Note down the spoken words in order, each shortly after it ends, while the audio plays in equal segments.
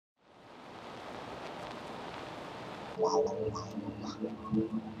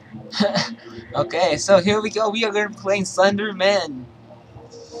Okay, so here we go. We are going to be playing Slenderman.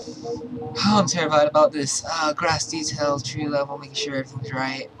 Oh, I'm terrified about this. Grass detail, tree level, making sure everything's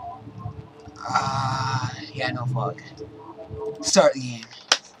right. Yeah, no fuck. Start the game.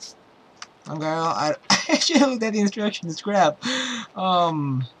 Oh, girl, I should have looked at the instructions. Crap. Let's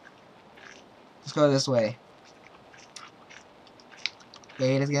go this way.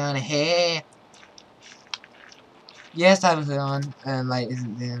 Wait, it's gonna hit. Yes, time is on, and light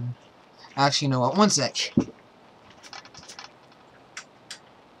isn't dim. Actually, you know what? One sec.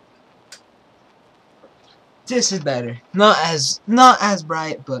 This is better. Not as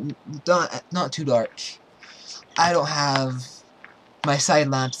bright, but not too dark. I don't have my side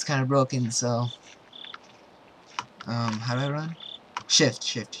lamp's kind of broken, so how do I run?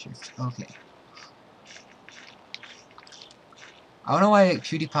 Shift. Okay. I don't know why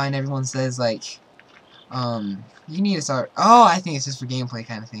PewDiePie and everyone says like, you need to start. Oh, I think it's just for gameplay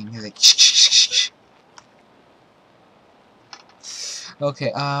kind of thing. You're like,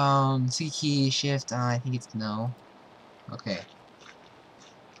 okay. C key, shift. I think it's no. Okay.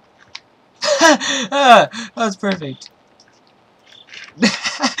 That was perfect.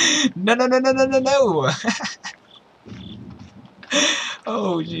 No.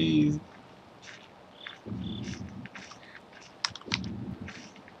 Oh, jeez.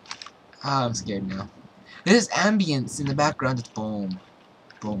 I'm scared now. This ambience in the background is boom.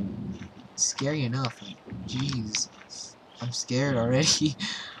 Scary enough. Like, jeez. I'm scared already.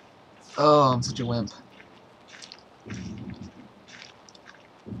 Oh, I'm such a wimp.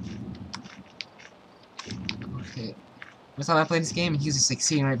 Okay. First time I played this game, he's just like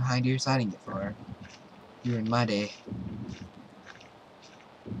sitting right behind you, so I didn't get far. You were in my day.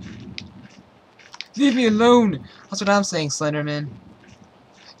 Leave me alone! That's what I'm saying, Slenderman.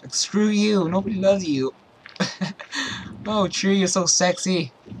 Like, screw you, nobody loves you. Oh, tree, you're so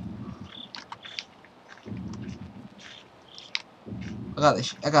sexy. I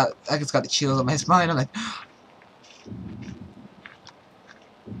just got the chills on my spine. I'm like,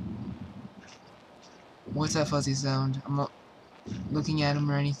 what's that fuzzy sound? I'm not looking at him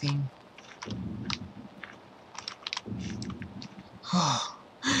or anything.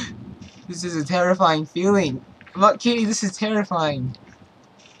 This is a terrifying feeling. I'm not kidding, this is terrifying.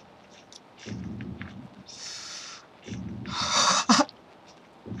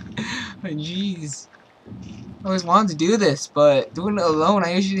 Jeez. I always wanted to do this, but doing it alone,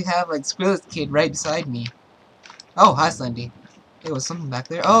 I usually have like Skrill's kid right beside me. Oh, hi Slendy. Hey, was something back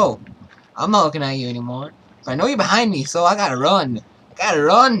there? Oh, I'm not looking at you anymore. But I know you're behind me, so I gotta run. I gotta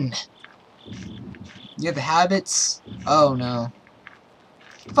run. You have the habits. Oh no.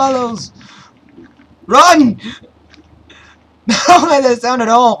 Follows. Run! Don't like that sound at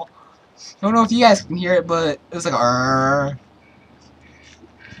all. I don't know if you guys can hear it, but it was like a.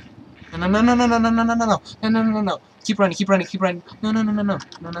 No. Keep running. No.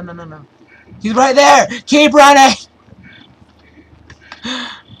 He's right there. Keep running.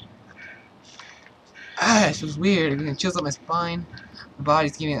 It feels weird. It chills up my spine. My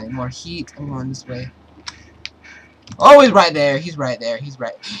body's giving like more heat. I'm going this way. Oh, he's right there. He's right there. He's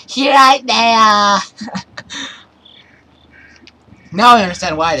right there. Now I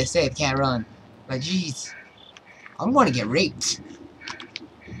understand why they say it can't run. Like, jeez. I'm going to get raped.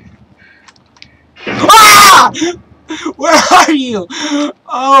 Ah! Where are you?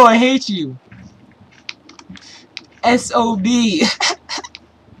 Oh, I hate you. S.O.B.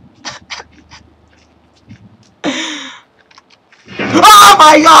 Oh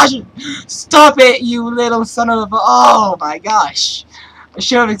my gosh! Stop it, you little son of a... Oh my gosh. I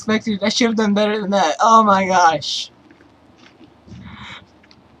should have done better than that. Oh my gosh.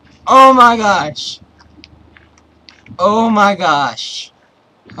 Oh my gosh. Oh my gosh.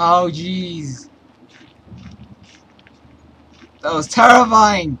 Oh jeez. That was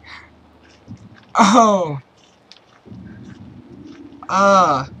terrifying. Oh.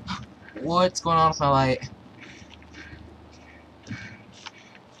 What's going on with my light?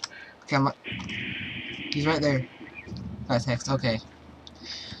 Okay, he's right there. Got text, okay.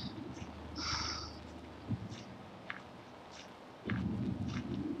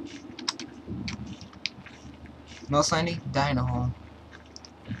 No, Slendy, die in a hole.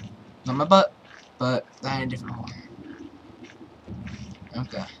 Not my butt, but die in a different hole.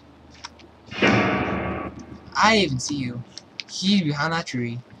 Okay. I didn't even see you. He's behind that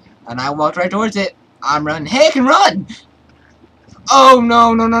tree. And I walked right towards it. I'm running. Hey, I can run! Oh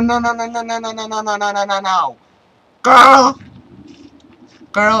no.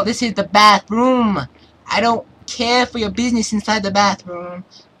 Girl, this is the bathroom. I don't care for your business inside the bathroom.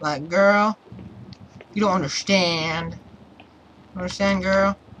 Like, girl. You don't understand. Understand,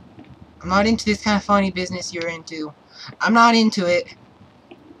 girl? I'm not into this kind of funny business you're into. I'm not into it.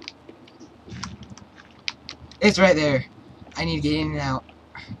 It's right there. I need to get in and out.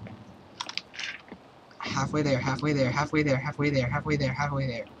 Halfway there, halfway there, halfway there, halfway there, halfway there, halfway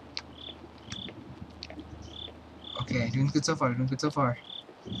there. Okay, doing good so far, doing good so far.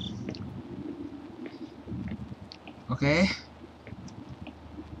 Okay.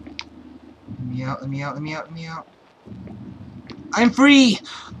 Let me out, let me out, let me out, let me out. I'm free!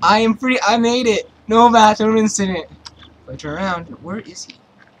 I am free! I made it! No bathroom incident. If I turn around, where is he?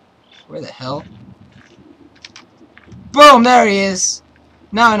 Where the hell? Boom! There he is!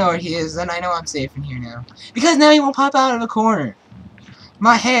 Now I know where he is, then I know I'm safe in here now. Because now he won't pop out of the corner.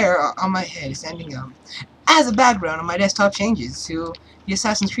 My hair on my head is standing up. As a background on my desktop changes to the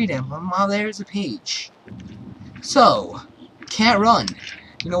Assassin's Creed emblem while there's a page. So, can't run.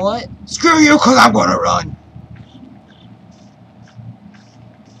 You know what? Screw you, cause I'm gonna run!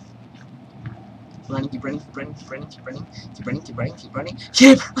 Running, keep running, keep running, keep running, keep running, keep running, keep running, keep running,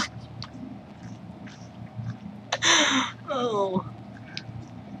 keep Oh.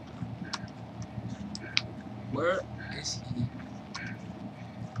 Where is he?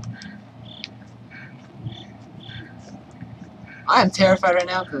 I am terrified right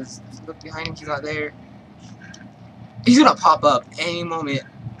now because look behind him, he's not there. He's gonna pop up any moment.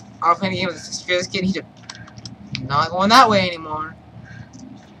 I'm playing the game with this kid, he's just not going that way anymore.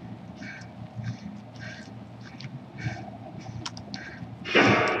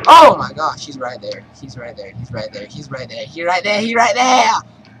 Oh my gosh, he's right there. He's right there. He's right there. He's right there. He's right there. He's right there.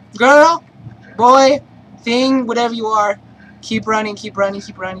 Girl, boy, thing, whatever you are, keep running, keep running,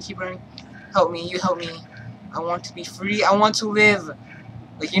 keep running, keep running. Help me, you help me. I want to be free. I want to live.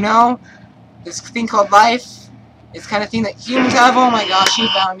 Like, you know, this thing called life. It's kind of thing that humans have. Oh my gosh, you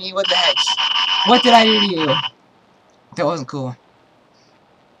found me. What the heck? What did I do to you? That wasn't cool.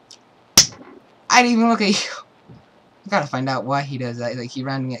 I didn't even look at you. I gotta find out why he does that. Like, he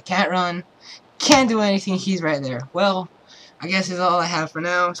randomly can't run, can't do anything, he's right there. Well, I guess that's all I have for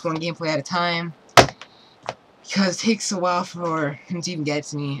now. Just one gameplay at a time. Because it takes a while for him to even get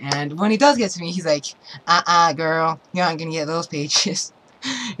to me. And when he does get to me, he's like, girl, you're not gonna get those pages.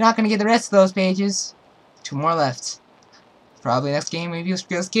 You're not gonna get the rest of those pages. 2 more left. Probably next game, maybe a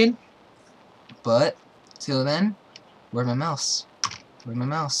Skills Kid. But, till then, where's my mouse? Where's my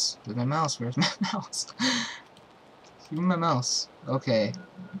mouse? Where's my mouse? Where's my mouse? Give me my mouse. Okay.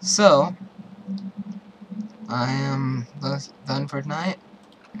 So, I am done for tonight.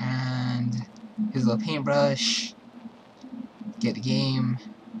 And here's a little paintbrush. Get the game.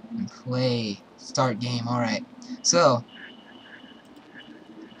 And play. Start game. Alright. So,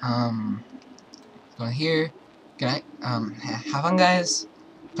 going here. Good night. Have fun, guys.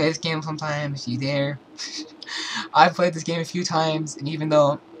 Play this game sometime if you dare. I've played this game a few times, and even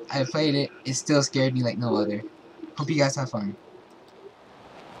though I played it, it still scared me like no other. Hope you guys have fun.